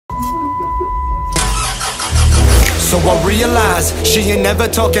So I realize she ain't never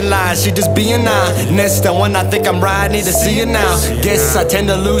talking lies, she just being honest. And when I think I'm right, need to see it now. Guess I tend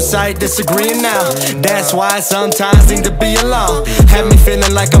to lose sight, disagreeing now. That's why I sometimes need to be alone. Have me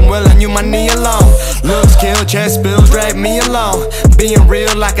feeling like I'm willing you my knee alone. Looks kill, chest bills, drag me along. Being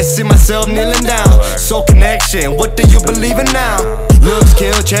real, I can see myself kneeling down. Soul connection, what do you believe in now? Looks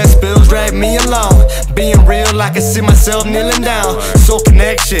kill, chest bills, drag me along. Being real, I can see myself kneeling down. Soul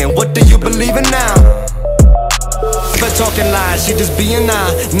connection, what do you believe in now? Never talking lies, she just being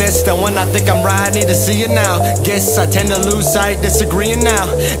honest. And when I think I'm right, need to see it now. Guess I tend to lose sight, disagreeing now.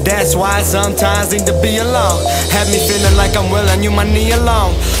 That's why I sometimes need to be alone. Have me feeling like I'm willing you my knee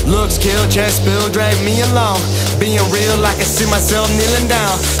alone. Looks kill, chest bill, drag me along. Being real, I can see myself kneeling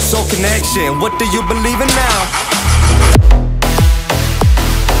down. Soul connection, what do you believe in now?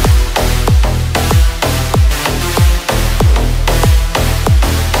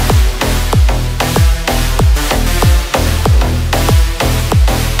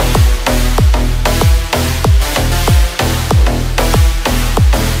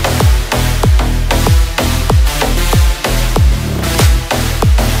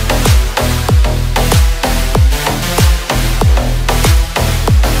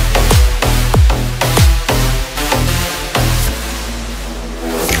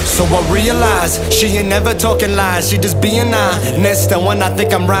 So I realize she ain't never talking lies, she just being honest. And when I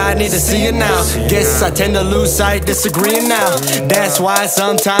think I'm right, need to see it now. Guess I tend to lose sight, disagreeing now. That's why I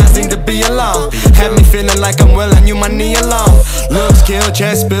sometimes need to be alone. Have me feeling like I'm willing you my knee alone. Looks kill,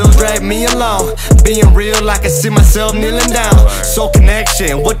 chest bills, drag me along. Being real, I can see myself kneeling down. Soul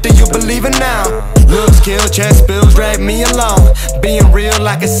connection, what do you believe in now? Looks kill, chest bills, drag me along. Being real,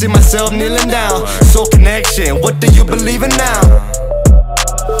 I can see myself kneeling down. Soul connection, what do you believe in now?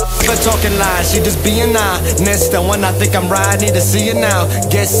 Never talking lies, she just being honest. And when I think I'm right, need to see it now.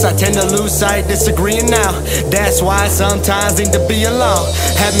 Guess I tend to lose sight, disagreeing now. That's why I sometimes need to be alone.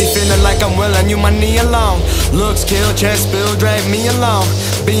 Have me feeling like I'm willing you my knee alone. Looks kill, chest bill, drag me along.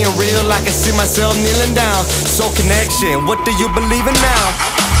 Being real, I can see myself kneeling down. Soul connection, what do you believe in now?